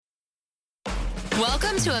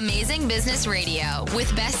Welcome to Amazing Business Radio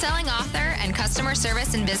with best-selling author and customer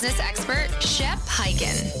service and business expert, Shep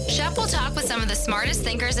Hyken. Shep will talk with some of the smartest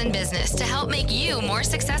thinkers in business to help make you more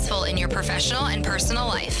successful in your professional and personal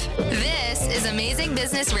life. This is Amazing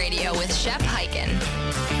Business Radio with Shep Hyken.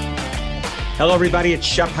 Hello, everybody. It's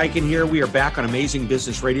Shep Hyken here. We are back on Amazing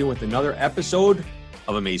Business Radio with another episode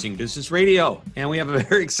of Amazing Business Radio. And we have a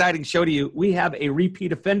very exciting show to you. We have a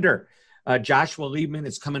repeat offender. Joshua Liebman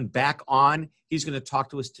is coming back on. He's going to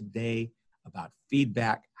talk to us today about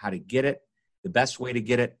feedback, how to get it, the best way to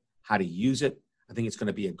get it, how to use it. I think it's going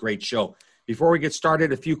to be a great show. Before we get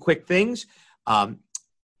started, a few quick things.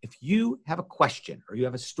 If you have a question or you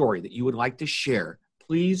have a story that you would like to share,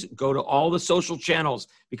 please go to all the social channels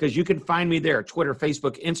because you can find me there, Twitter,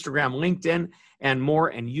 Facebook, Instagram, LinkedIn, and more,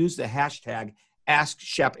 and use the hashtag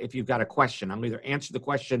AskShep if you've got a question. I'll either answer the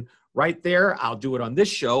question right there, I'll do it on this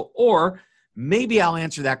show, or maybe I'll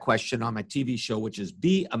answer that question on my TV show, which is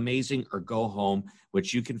Be Amazing or Go Home,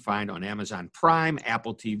 which you can find on Amazon Prime,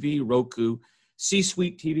 Apple TV, Roku,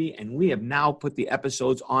 C-Suite TV, and we have now put the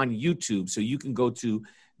episodes on YouTube, so you can go to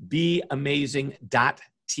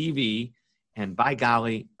beamazing.tv, and by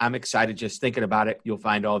golly, I'm excited just thinking about it. You'll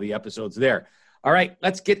find all the episodes there. All right,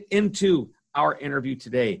 let's get into our interview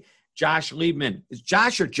today. Josh Liebman. Is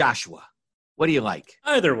Josh or Joshua? What do you like?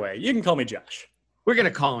 Either way, you can call me Josh. We're going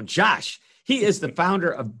to call him Josh. He is the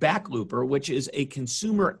founder of Backlooper, which is a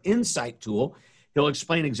consumer insight tool. He'll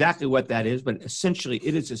explain exactly what that is, but essentially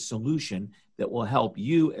it is a solution that will help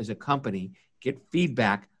you as a company get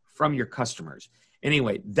feedback from your customers.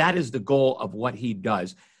 Anyway, that is the goal of what he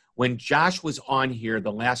does. When Josh was on here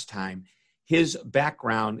the last time, his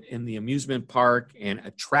background in the amusement park and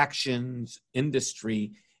attractions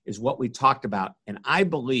industry is what we talked about. And I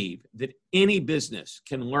believe that any business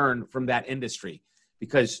can learn from that industry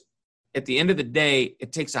because at the end of the day,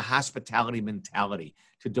 it takes a hospitality mentality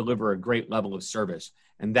to deliver a great level of service.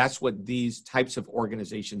 And that's what these types of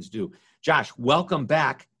organizations do. Josh, welcome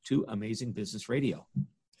back to Amazing Business Radio.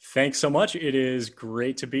 Thanks so much. It is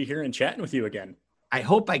great to be here and chatting with you again. I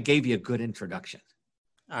hope I gave you a good introduction.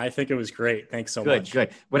 I think it was great. Thanks so much. Good.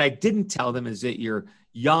 What I didn't tell them is that you're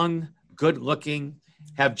young, good looking,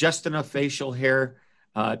 have just enough facial hair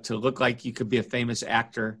to look like you could be a famous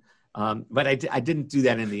actor. But I didn't do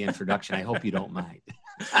that in the introduction. I hope you don't mind.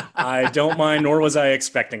 I don't mind, nor was I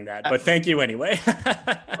expecting that. But thank you anyway.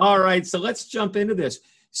 All right. So let's jump into this.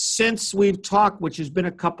 Since we've talked, which has been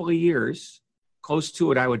a couple of years, close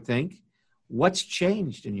to it, I would think, what's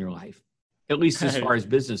changed in your life, at least as far as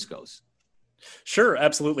business goes? Sure,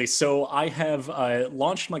 absolutely. So I have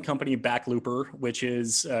launched my company Backlooper, which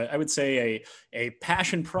is, I would say, a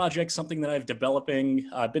passion project, something that I've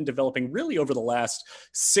been developing really over the last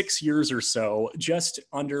 6 years or so, just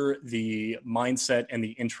under the mindset and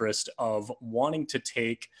the interest of wanting to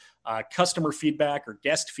take customer feedback or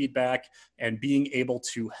guest feedback and being able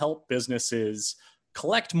to help businesses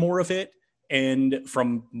collect more of it, and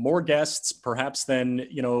from more guests, perhaps than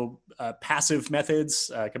passive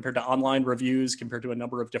methods compared to online reviews, compared to a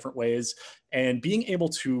number of different ways, and being able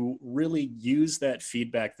to really use that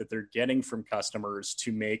feedback that they're getting from customers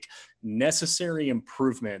to make necessary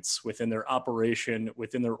improvements within their operation,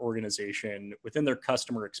 within their organization, within their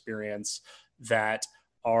customer experience that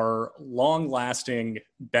are long-lasting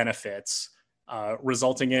benefits,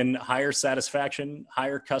 resulting in higher satisfaction,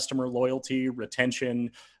 higher customer loyalty,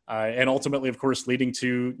 retention, and ultimately, of course, leading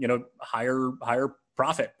to higher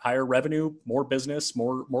profit, higher revenue, more business,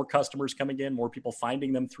 more customers coming in, more people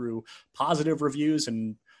finding them through positive reviews,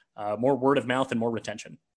 and more word of mouth and more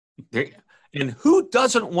retention. And who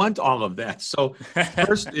doesn't want all of that? So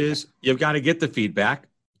first is you've got to get the feedback,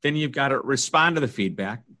 then you've got to respond to the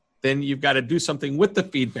feedback, then you've got to do something with the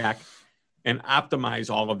feedback and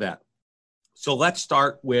optimize all of that. So let's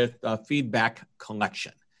start with feedback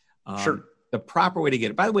collection. Sure. The proper way to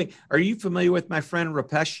get it. By the way, are you familiar with my friend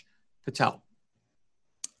Rupesh Patel?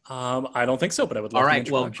 I don't think so, but I would love to. All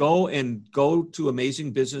right, well, go to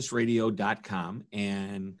amazingbusinessradio.com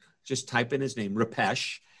and just type in his name,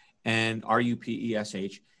 Rupesh, and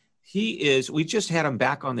Rupesh. We just had him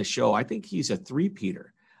back on the show. I think he's a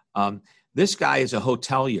three-peater. This guy is a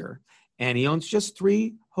hotelier, and he owns just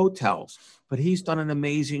 3 hotels, but he's done an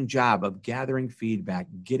amazing job of gathering feedback,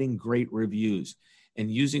 getting great reviews, and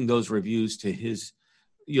using those reviews to his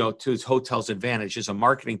hotel's advantage as a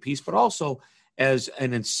marketing piece, but also as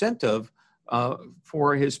an incentive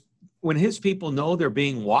for when his people know they're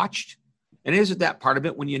being watched. And isn't that part of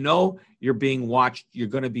it? When you know you're being watched, you're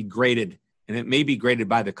going to be graded, and it may be graded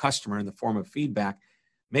by the customer in the form of feedback.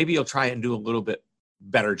 Maybe you'll try and do a little bit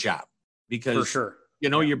better job because for sure.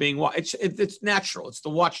 you're being watched. It's natural. It's the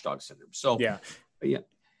watchdog syndrome. So yeah. Yeah.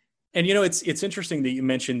 And, you know, it's interesting that you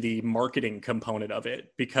mentioned the marketing component of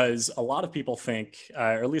it, because a lot of people think,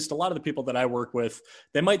 or at least a lot of the people that I work with,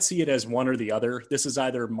 they might see it as one or the other. This is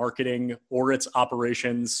either marketing or it's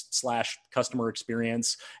operations / customer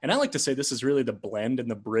experience. And I like to say this is really the blend and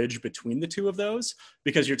the bridge between the two of those,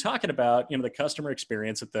 because you're talking about, you know, the customer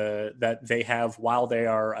experience that they have while they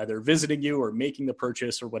are either visiting you or making the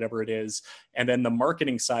purchase or whatever it is. And then the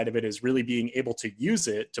marketing side of it is really being able to use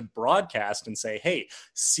it to broadcast and say, hey,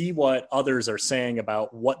 see what others are saying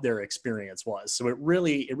about what their experience was. So it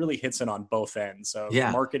really hits in on both ends of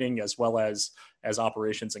marketing as well as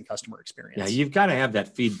operations and customer experience. Yeah, you've got to have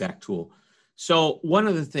that feedback tool. So one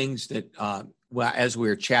of the things that, as we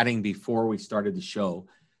were chatting before we started the show,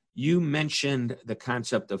 you mentioned the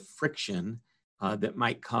concept of friction that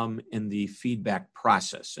might come in the feedback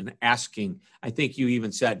process and asking. I think you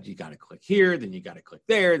even said you got to click here, then you got to click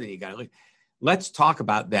there, then you got to click. Let's talk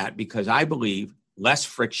about that, because I believe less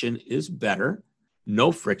friction is better.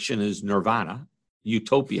 No friction is nirvana.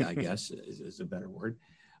 Utopia, I guess, is a better word.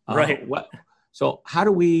 Right. So how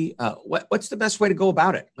do we, what's the best way to go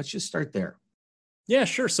about it? Let's just start there. Yeah,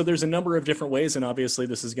 sure. So there's a number of different ways, and obviously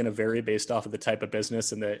this is going to vary based off of the type of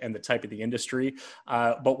business and the type of the industry.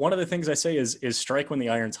 But one of the things I say is strike when the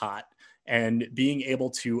iron's hot. And being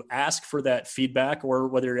able to ask for that feedback, or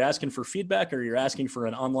whether you're asking for feedback or you're asking for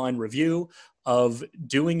an online review, of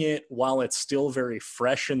doing it while it's still very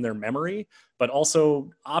fresh in their memory, but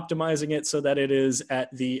also optimizing it so that it is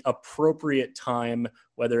at the appropriate time,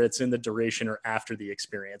 whether it's in the duration or after the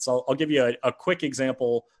experience. I'll give you a quick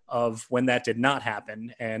example of when that did not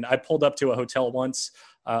happen. And I pulled up to a hotel once,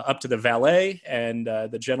 up to the valet, and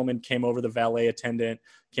the gentleman came over, the valet attendant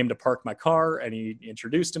came to park my car, and he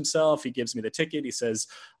introduced himself. He gives me the ticket. He says,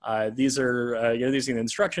 these are the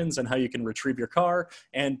instructions on how you can retrieve your car.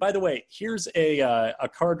 And by the way, here's a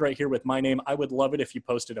card right here with my name. I would love it if you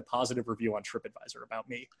posted a positive review on TripAdvisor about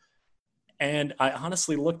me. And I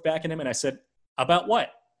honestly looked back at him and I said, about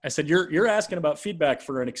what? I said, you're asking about feedback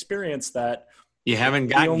for an experience that you haven't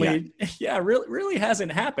gotten yet. Yeah, really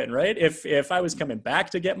hasn't happened, right? If I was coming back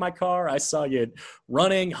to get my car, I saw you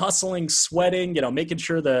running, hustling, sweating, making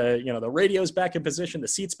sure the radio's back in position, the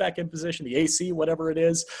seat's back in position, the AC, whatever it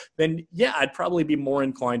is, then yeah, I'd probably be more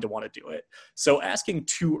inclined to want to do it. So asking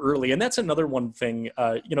too early, and that's another one thing,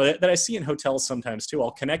 that I see in hotels sometimes too. I'll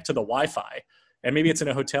connect to the Wi-Fi. And maybe it's in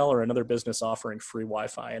a hotel or another business offering free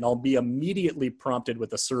Wi-Fi, and I'll be immediately prompted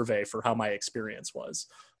with a survey for how my experience was.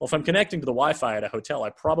 Well, if I'm connecting to the Wi-Fi at a hotel, I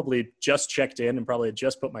probably just checked in and probably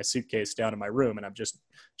just put my suitcase down in my room, and I'm just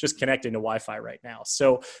connecting to Wi-Fi right now.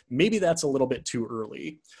 So maybe that's a little bit too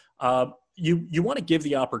early. You want to give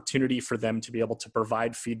the opportunity for them to be able to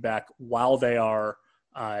provide feedback while they are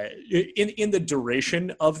in the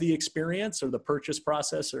duration of the experience or the purchase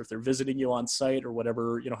process, or if they're visiting you on site or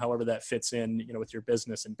whatever, however that fits in, with your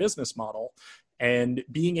business and business model, and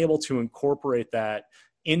being able to incorporate that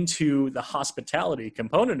into the hospitality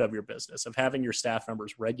component of your business, of having your staff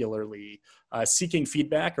members regularly seeking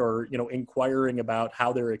feedback or, inquiring about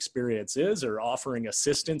how their experience is, or offering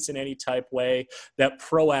assistance in any type way, that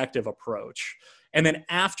proactive approach. And then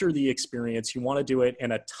after the experience, you want to do it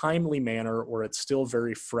in a timely manner, or it's still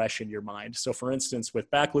very fresh in your mind. So for instance,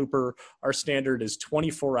 with Backlooper, our standard is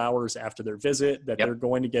 24 hours after their visit that they're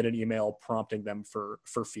going to get an email prompting them for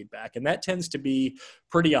feedback. And that tends to be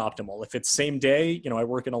pretty optimal. If it's same day, I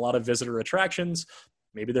work in a lot of visitor attractions.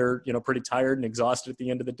 Maybe they're, pretty tired and exhausted at the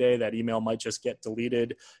end of the day. That email might just get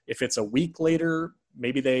deleted. If it's a week later,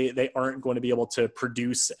 maybe they aren't going to be able to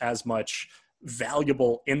produce as much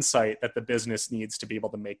valuable insight that the business needs to be able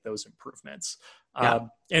to make those improvements.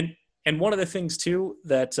 And one of the things too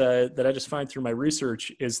that I just find through my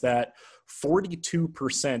research is that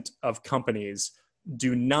 42% of companies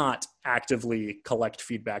do not actively collect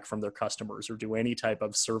feedback from their customers or do any type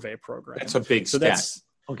of survey program. That's a big stat.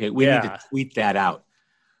 Okay, we need to tweet that out.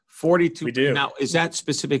 42. We do. Now, is that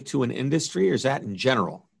specific to an industry, or is that in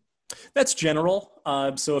general? That's general.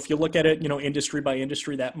 So if you look at it, industry by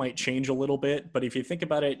industry, that might change a little bit. But if you think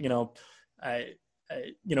about it,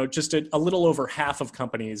 just a little over half of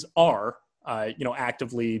companies are,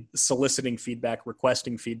 actively soliciting feedback,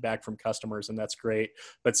 requesting feedback from customers, and that's great.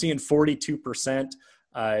 But seeing 42%,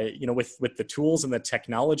 with the tools and the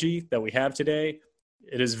technology that we have today,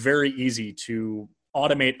 it is very easy to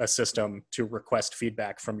automate a system to request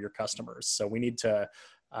feedback from your customers. So we need to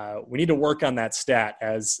work on that stat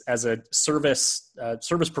as a service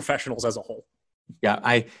professionals as a whole. Yeah,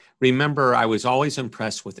 I remember I was always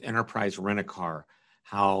impressed with Enterprise Rent-A-Car,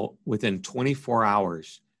 how within 24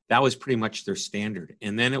 hours That was pretty much their standard.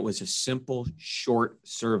 And then it was a simple, short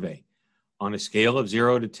survey. On a scale of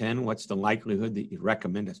 0 to 10, what's the likelihood that you'd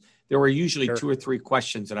recommend us? There were usually 2 or 3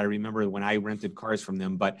 questions that I remember when I rented cars from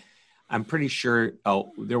them, but I'm pretty sure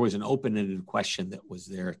there was an open-ended question that was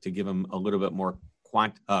there to give them a little bit more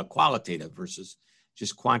qualitative versus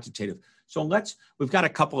just quantitative. So we've got a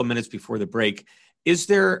couple of minutes before the break. Is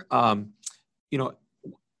there,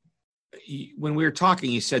 when we were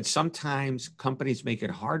talking, you said sometimes companies make it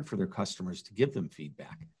hard for their customers to give them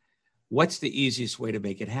feedback. What's the easiest way to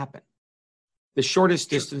make it happen? The shortest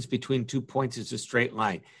distance between 2 points is a straight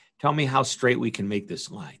line. Tell me how straight we can make this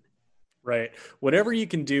line. Right. Whatever you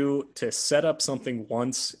can do to set up something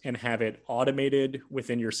once and have it automated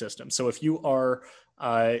within your system. So if you are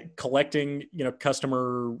collecting,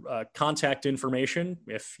 customer contact information,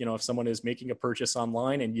 if someone is making a purchase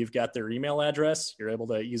online and you've got their email address, you're able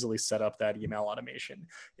to easily set up that email automation.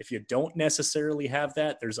 If you don't necessarily have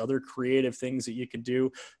that, there's other creative things that you can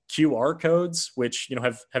do. QR codes, which,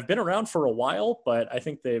 have been around for a while, but I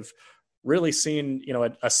think they've really seen,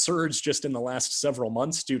 a surge just in the last several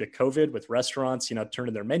months due to COVID with restaurants,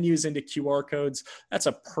 turning their menus into QR codes. That's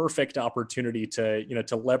a perfect opportunity to,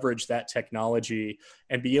 to leverage that technology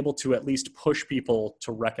and be able to at least push people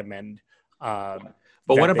to recommend. But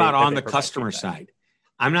what about on the customer side?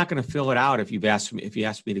 I'm not going to fill it out if you ask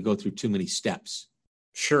me to go through too many steps.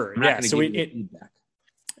 Sure. Yeah. So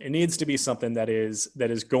it needs to be something that is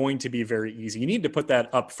going to be very easy. You need to put that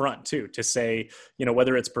up front too, to say,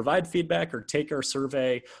 whether it's provide feedback or take our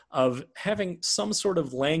survey, of having some sort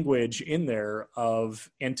of language in there of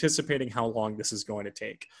anticipating how long this is going to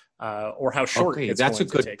take, or how short it's going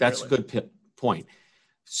to take. That's a good point.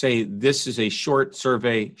 Say this is a short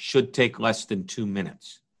survey, should take less than 2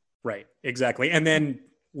 minutes. Right. Exactly. And then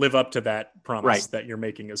live up to that promise that you're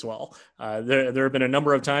making as well. There have been a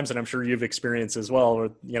number of times, and I'm sure you've experienced as well, where,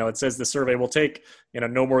 it says the survey will take,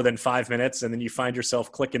 no more than 5 minutes. And then you find yourself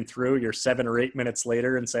clicking through, you're 7 or 8 minutes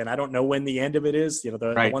later and saying, I don't know when the end of it is.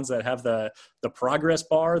 The ones that have the progress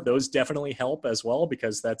bar, those definitely help as well,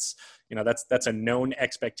 because that's a known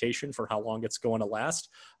expectation for how long it's going to last.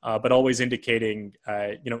 But always indicating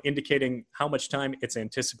how much time it's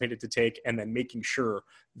anticipated to take, and then making sure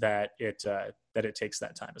that it takes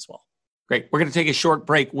that time as well. Great. We're going to take a short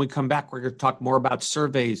break. When we come back, we're going to talk more about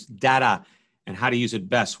surveys, data, and how to use it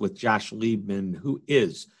best with Josh Liebman, who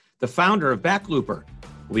is the founder of Backlooper.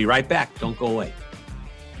 We'll be right back. Don't go away.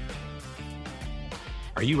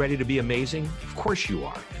 Are you ready to be amazing? Of course you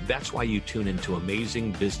are. And that's why you tune into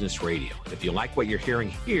Amazing Business Radio. If you like what you're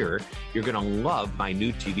hearing here, you're going to love my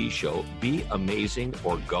new TV show, Be Amazing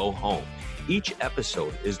or Go Home. Each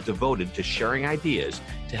episode is devoted to sharing ideas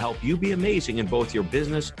to help you be amazing in both your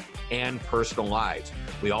business and personal lives.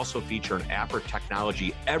 We also feature an app or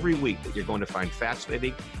technology every week that you're going to find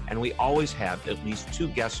fascinating, and we always have at least 2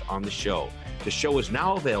 guests on the show. The show is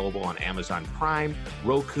now available on Amazon Prime,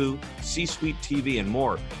 Roku, C-Suite TV, and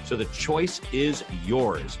more, so the choice is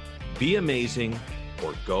yours. Be amazing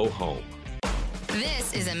or go home.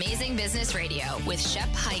 This is Amazing Business Radio with Shep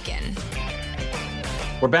Hyken.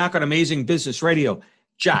 We're back on Amazing Business Radio.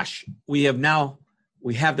 Josh, we have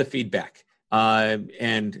the feedback.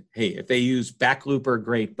 And hey, if they use Backlooper,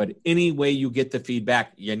 great. But any way you get the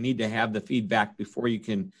feedback, you need to have the feedback before you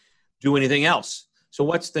can do anything else. So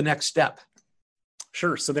what's the next step?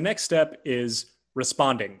 Sure. So the next step is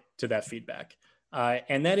responding to that feedback.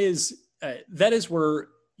 And that is where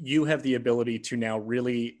you have the ability to now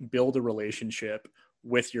really build a relationship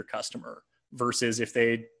with your customer, versus if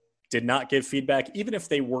they did not give feedback, even if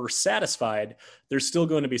they were satisfied, there's still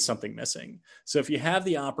going to be something missing. So if you have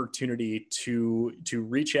the opportunity to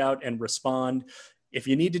reach out and respond, if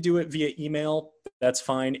you need to do it via email, that's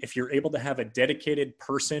fine. If you're able to have a dedicated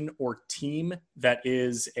person or team that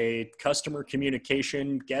is a customer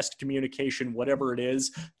communication, guest communication, whatever it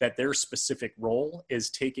is, that their specific role is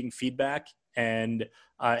taking feedback and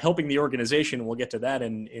helping the organization, we'll get to that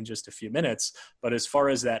in just a few minutes. But as far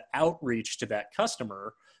as that outreach to that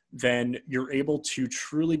customer, then you're able to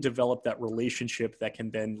truly develop that relationship that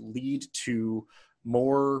can then lead to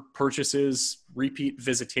more purchases, repeat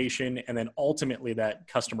visitation, and then ultimately that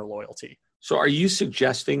customer loyalty. So are you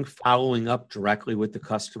suggesting following up directly with the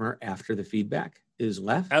customer after the feedback is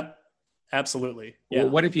left? Absolutely. Yeah. Well,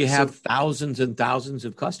 what if you have thousands and thousands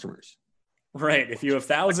of customers? Right. If you have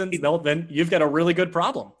thousands, then you've got a really good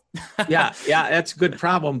problem. Yeah, that's a good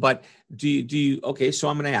problem. But do you, okay, so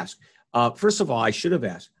I'm going to ask. First of all, I should have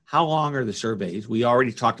asked, how long are the surveys? We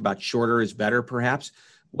already talked about shorter is better, perhaps.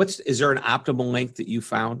 Is there an optimal length that you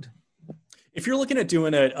found? If you're looking at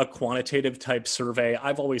doing a quantitative type survey,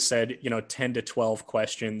 I've always said, 10 to 12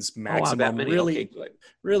 questions maximum. Oh, wow, that many? Really, okay, good.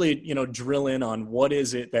 really, drill in on what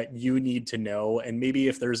is it that you need to know. And maybe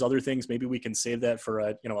if there's other things, maybe we can save that for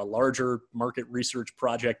a larger market research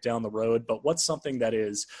project down the road. But what's something that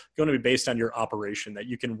is going to be based on your operation that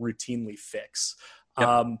you can routinely fix?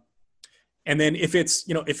 Yep. And then if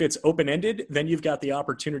it's open-ended, then you've got the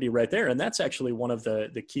opportunity right there. And that's actually one of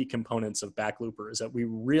the key components of Backlooper, is that we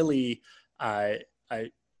really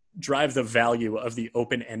drive the value of the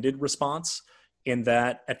open-ended response, in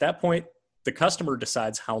that at that point, the customer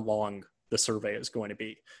decides how long the survey is going to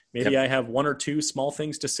be. Maybe I have one or two small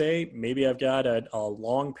things to say. Maybe I've got a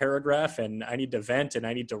long paragraph and I need to vent and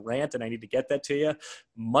I need to rant and I need to get that to you.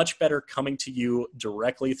 Much better coming to you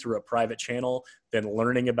directly through a private channel than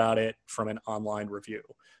learning about it from an online review.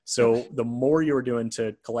 So the more you're doing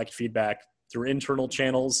to collect feedback through internal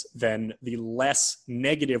channels, then the less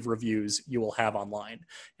negative reviews you will have online.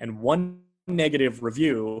 And one negative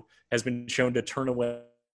review has been shown to turn away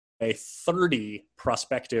 30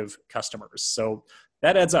 prospective customers. So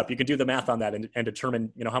that adds up. You can do the math on that and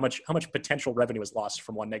determine, how much potential revenue is lost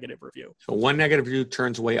from one negative review. So one negative review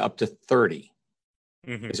turns away up to 30.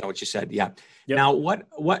 Mm-hmm. Is that what you said? Yeah. Yep. Now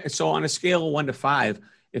so on a scale of 1 to 5,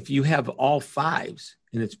 if you have all 5s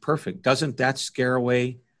and it's perfect, doesn't that scare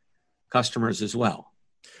away customers as well?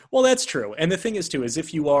 Well, that's true. And the thing is too, is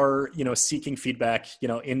if you are, seeking feedback,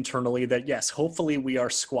 internally, that yes, hopefully we are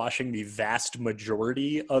squashing the vast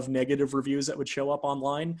majority of negative reviews that would show up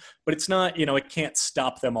online, but it's not, it can't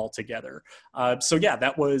stop them altogether. So yeah,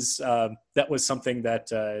 that was something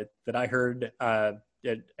that I heard.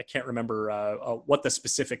 I can't remember what the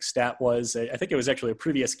specific stat was. I think it was actually a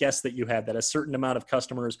previous guest that you had, that a certain amount of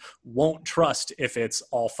customers won't trust if it's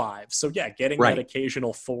all 5. So yeah, getting that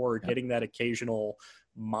occasional 4, getting that occasional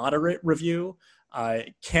moderate review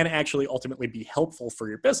can actually ultimately be helpful for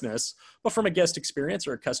your business. But from a guest experience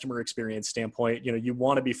or a customer experience standpoint, you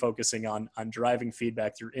want to be focusing on driving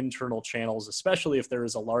feedback through internal channels, especially if there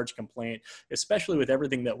is a large complaint, especially with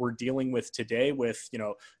everything that we're dealing with today with,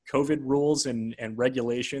 COVID rules and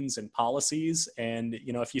regulations and policies. And,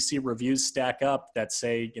 if you see reviews stack up that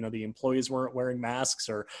say, the employees weren't wearing masks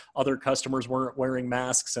or other customers weren't wearing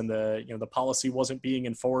masks, and the policy wasn't being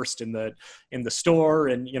enforced in the store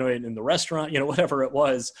and, in the restaurant, whatever it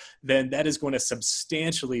was, then that is going to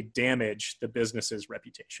substantially damage the business's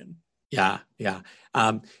reputation. Yeah.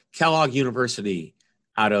 Kellogg University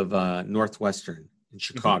out of Northwestern in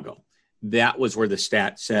Chicago. Mm-hmm. That was where the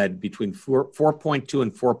stat said between 4.2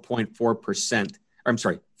 and 4.4%. I'm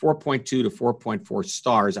sorry, 4.2 to 4.4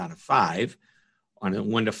 stars out of 5. On a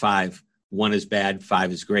 1 to 5, 1 is bad,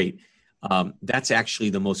 5 is great. That's actually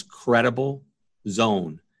the most credible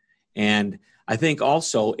zone. And I think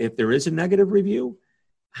also, if there is a negative review,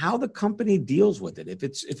 how the company deals with it. If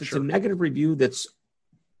it's a negative review that's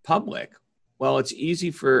public, well, it's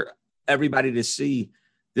easy for everybody to see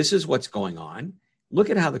this is what's going on. Look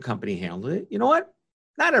at how the company handled it. You know what?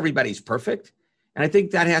 Not everybody's perfect. And I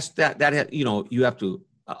think you have to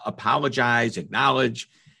apologize, acknowledge,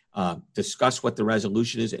 discuss what the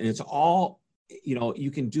resolution is. And it's all,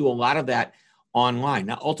 you can do a lot of that online.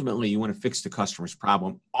 Now, ultimately, you want to fix the customer's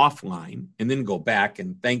problem offline and then go back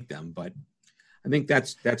and thank them. But I think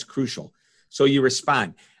that's crucial. So you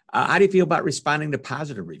respond. How do you feel about responding to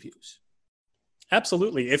positive reviews?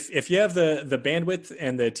 Absolutely. If you have the bandwidth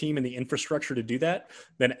and the team and the infrastructure to do that,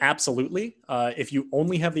 then absolutely. If you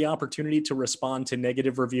only have the opportunity to respond to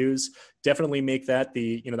negative reviews, definitely make that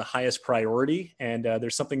the highest priority. And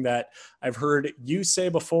there's something that I've heard you say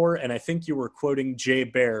before, and I think you were quoting Jay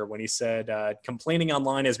Baer when he said, complaining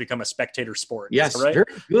online has become a spectator sport. Yes, right? Very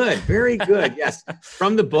good. Very good. Yes.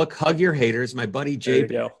 From the book, Hug Your Haters, my buddy Jay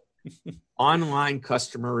Baer. Online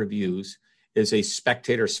customer reviews is a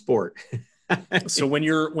spectator sport. So when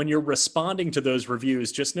you're responding to those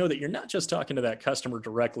reviews, just know that you're not just talking to that customer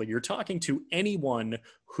directly. You're talking to anyone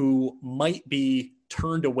who might be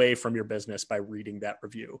turned away from your business by reading that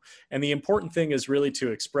review. And the important thing is really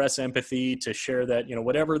to express empathy, to share that,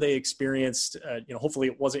 whatever they experienced, hopefully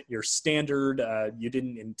it wasn't your standard, you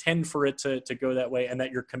didn't intend for it to go that way, and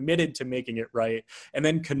that you're committed to making it right, and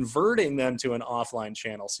then converting them to an offline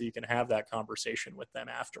channel so you can have that conversation with them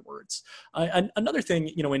afterwards. Another thing,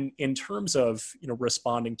 in terms of,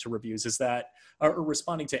 responding to reviews is that, or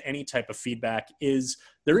responding to any type of feedback, is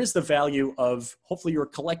there is the value of hopefully you're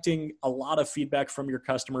collecting a lot of feedback from your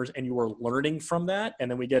customers and you are learning from that. And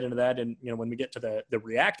then we get into that and when we get to the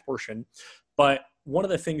react portion, but one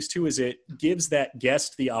of the things too is it gives that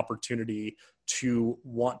guest the opportunity to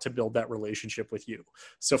want to build that relationship with you.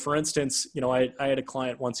 So for instance, I had a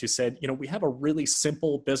client once who said, we have a really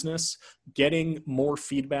simple business. Getting more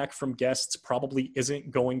feedback from guests probably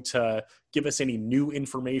isn't going to give us any new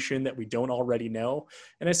information that we don't already know.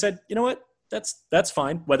 And I said, you know what? That's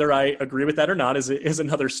fine. Whether I agree with that or not is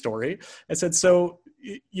another story. I said, so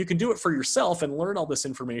you can do it for yourself and learn all this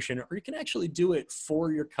information, or you can actually do it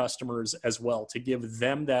for your customers as well to give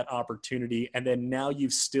them that opportunity. And then now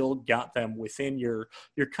you've still got them within your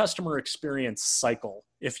customer experience cycle,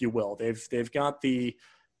 if you will. They've got the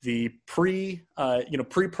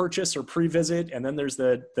pre-purchase or pre-visit, and then there's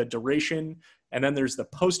the duration, and then there's the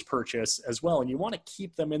post-purchase as well. And you want to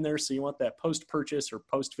keep them in there. So you want that post-purchase or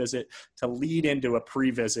post-visit to lead into a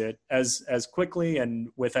pre-visit as quickly and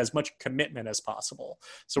with as much commitment as possible.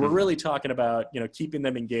 So we're really talking about, keeping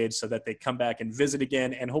them engaged so that they come back and visit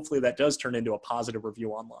again. And hopefully that does turn into a positive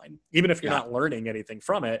review online. Even if you're not learning anything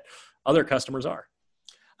from it, other customers are.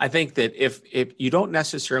 I think that if you don't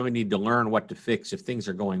necessarily need to learn what to fix if things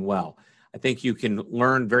are going well, I think you can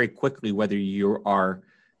learn very quickly whether you are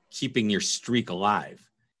keeping your streak alive,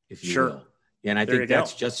 if you will. And I think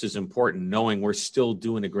that's just as important, knowing we're still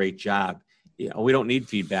doing a great job. We don't need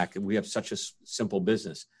feedback. We have such a simple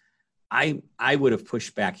business. I would have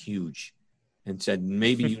pushed back huge and said,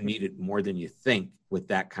 maybe you need it more than you think with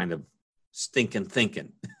that kind of stinking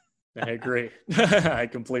thinking. I agree. I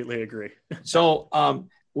completely agree. So,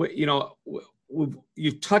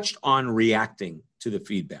 you've touched on reacting to the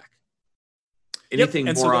feedback. Anything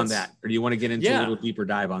more on that? Or do you want to get into a little deeper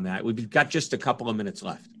dive on that? We've got just a couple of minutes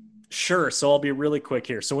left. Sure. So I'll be really quick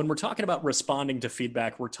here. So when we're talking about responding to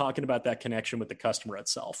feedback, we're talking about that connection with the customer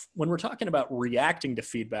itself. When we're talking about reacting to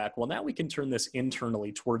feedback, well, now we can turn this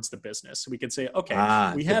internally towards the business. So we can say, okay,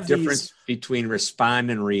 we have the difference between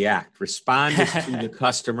respond and react. Respond is to the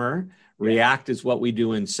customer. React is what we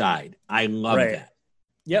do inside. I love that.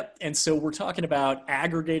 Yep. And so we're talking about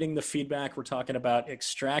aggregating the feedback. We're talking about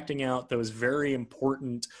extracting out those very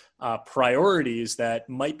important priorities that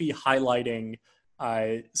might be highlighting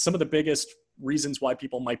some of the biggest reasons why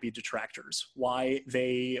people might be detractors, why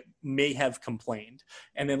they may have complained,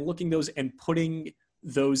 and then looking those and putting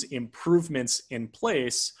those improvements in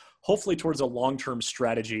place, hopefully towards a long-term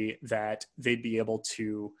strategy that they'd be able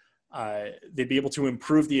to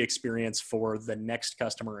improve the experience for the next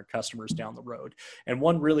customer and customers down the road. And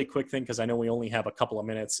one really quick thing, because I know we only have a couple of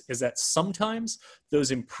minutes, is that sometimes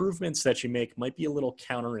those improvements that you make might be a little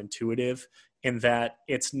counterintuitive in that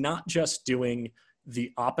it's not just doing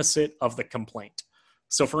the opposite of the complaint.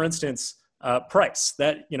 So for instance, price,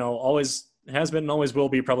 that, always has been and always will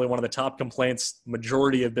be probably one of the top complaints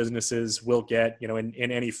majority of businesses will get, in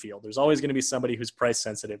any field. There's always going to be somebody who's price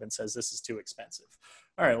sensitive and says this is too expensive.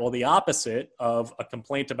 All right, well, the opposite of a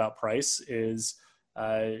complaint about price is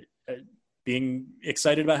being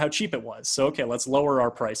excited about how cheap it was. So, okay, let's lower our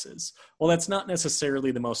prices. Well, that's not necessarily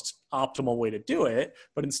the most optimal way to do it,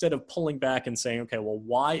 but instead of pulling back and saying, okay, well,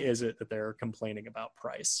 why is it that they're complaining about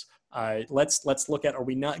price? Let's look at, are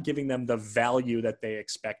we not giving them the value that they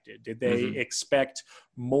expected? Did they expect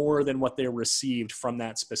more than what they received from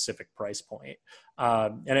that specific price point?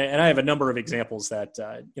 And I have a number of examples that,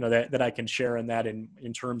 that I can share in that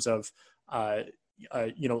in terms of,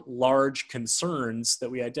 large concerns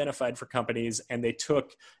that we identified for companies, and they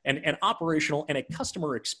took an operational and a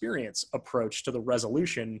customer experience approach to the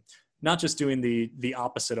resolution, not just doing the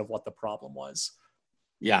opposite of what the problem was.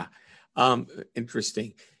 Yeah.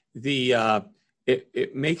 Interesting.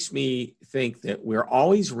 It makes me think that we're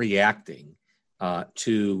always reacting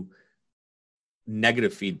to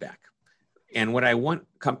negative feedback. And what I want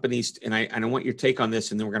companies, and I want your take on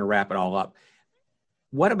this, and then we're going to wrap it all up.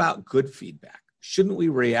 What about good feedback? Shouldn't we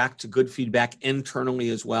react to good feedback internally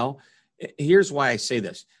as well? Here's why I say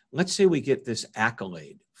this. Let's say we get this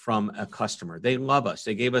accolade from a customer. They love us.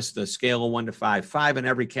 They gave us the scale of 1 to 5, 5 in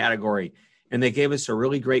every category. And they gave us a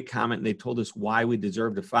really great comment, and they told us why we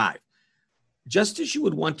deserved a 5. Just as you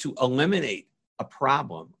would want to eliminate a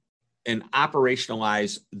problem and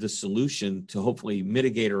operationalize the solution to hopefully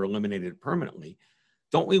mitigate or eliminate it permanently,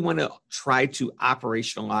 don't we want to try to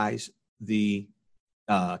operationalize the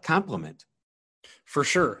compliment? For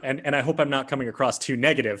sure. And I hope I'm not coming across too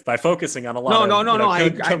negative by focusing on a lot No.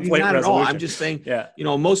 complaint Not at all. resolution. I'm just saying,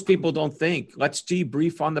 most people don't think, let's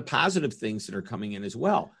debrief on the positive things that are coming in as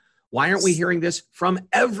well. Why aren't we hearing this from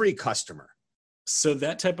every customer? So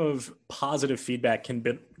that type of positive feedback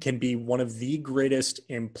can be one of the greatest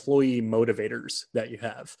employee motivators that you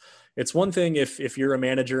have. It's one thing if you're a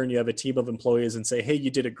manager and you have a team of employees and say, hey, you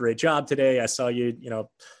did a great job today. I saw you,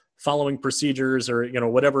 following procedures or,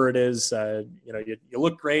 whatever it is, you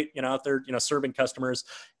look great, out there, serving customers.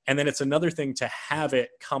 And then it's another thing to have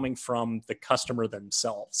it coming from the customer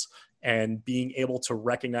themselves and being able to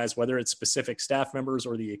recognize whether it's specific staff members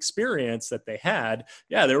or the experience that they had.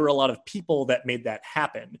 Yeah, there were a lot of people that made that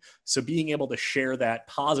happen. So being able to share that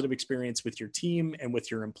positive experience with your team and with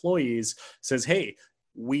your employees says, hey,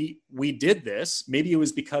 we did this. Maybe it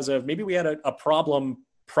was because of, maybe we had a problem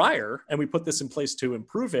prior and we put this in place to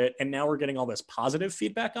improve it. And now we're getting all this positive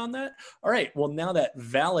feedback on that. All right, well, now that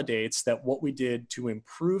validates that what we did to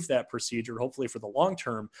improve that procedure, hopefully for the long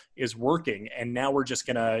term, is working. And now we're just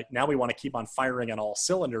now we want to keep on firing on all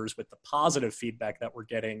cylinders with the positive feedback that we're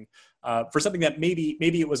getting for something that maybe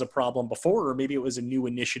it was a problem before, or maybe it was a new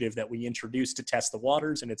initiative that we introduced to test the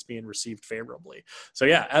waters and it's being received favorably. So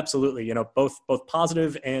yeah, absolutely. Both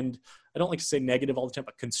positive and, I don't like to say negative all the time,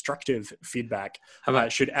 but constructive feedback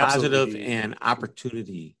should absolutely positive and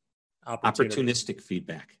opportunistic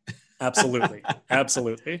feedback. Absolutely.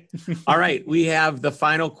 Absolutely. All right. We have the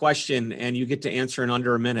final question and you get to answer in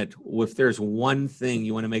under a minute. If there's one thing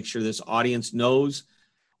you want to make sure this audience knows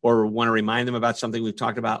or want to remind them about something we've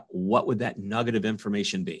talked about, what would that nugget of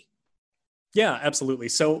information be? Yeah, absolutely.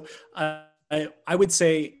 So I would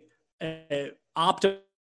say optimize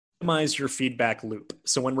your feedback loop.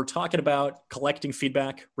 So when we're talking about collecting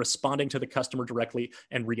feedback, responding to the customer directly,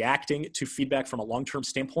 and reacting to feedback from a long-term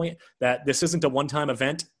standpoint, that this isn't a one-time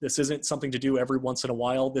event. This isn't something to do every once in a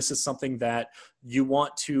while. This is something that you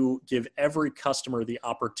want to give every customer the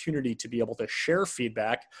opportunity to be able to share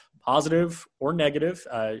feedback, positive or negative,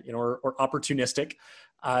 or opportunistic,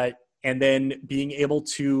 and then being able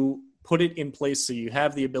to put it in place so you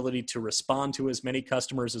have the ability to respond to as many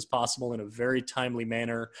customers as possible in a very timely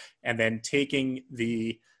manner, and then taking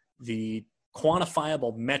the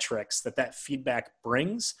quantifiable metrics that feedback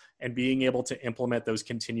brings and being able to implement those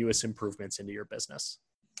continuous improvements into your business.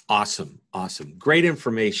 Awesome. Great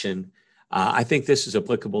information. I think this is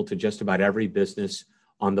applicable to just about every business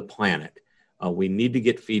on the planet. We need to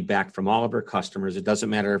get feedback from all of our customers. It doesn't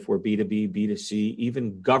matter if we're B2B, B2C,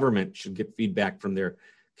 even government should get feedback from their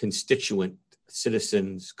constituent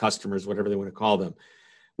citizens, customers, whatever they want to call them.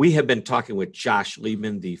 We have been talking with Josh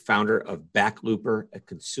Liebman, the founder of Backlooper, a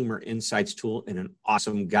consumer insights tool and an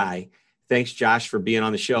awesome guy. Thanks, Josh, for being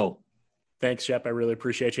on the show. Thanks, Shep. I really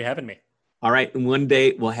appreciate you having me. All right. And one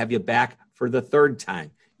day we'll have you back for the third time.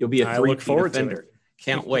 You'll be a three-peat offender.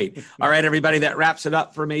 Can't wait. All right, everybody, that wraps it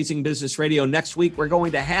up for Amazing Business Radio. Next week, we're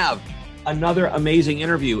going to have another amazing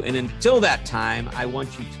interview. And until that time, I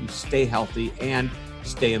want you to stay healthy and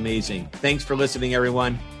stay amazing. Thanks for listening,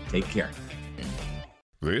 everyone. Take care.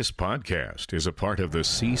 This podcast is a part of the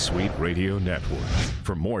C-Suite Radio Network.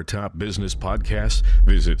 For more top business podcasts,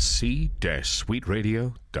 visit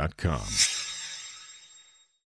c-suiteradio.com.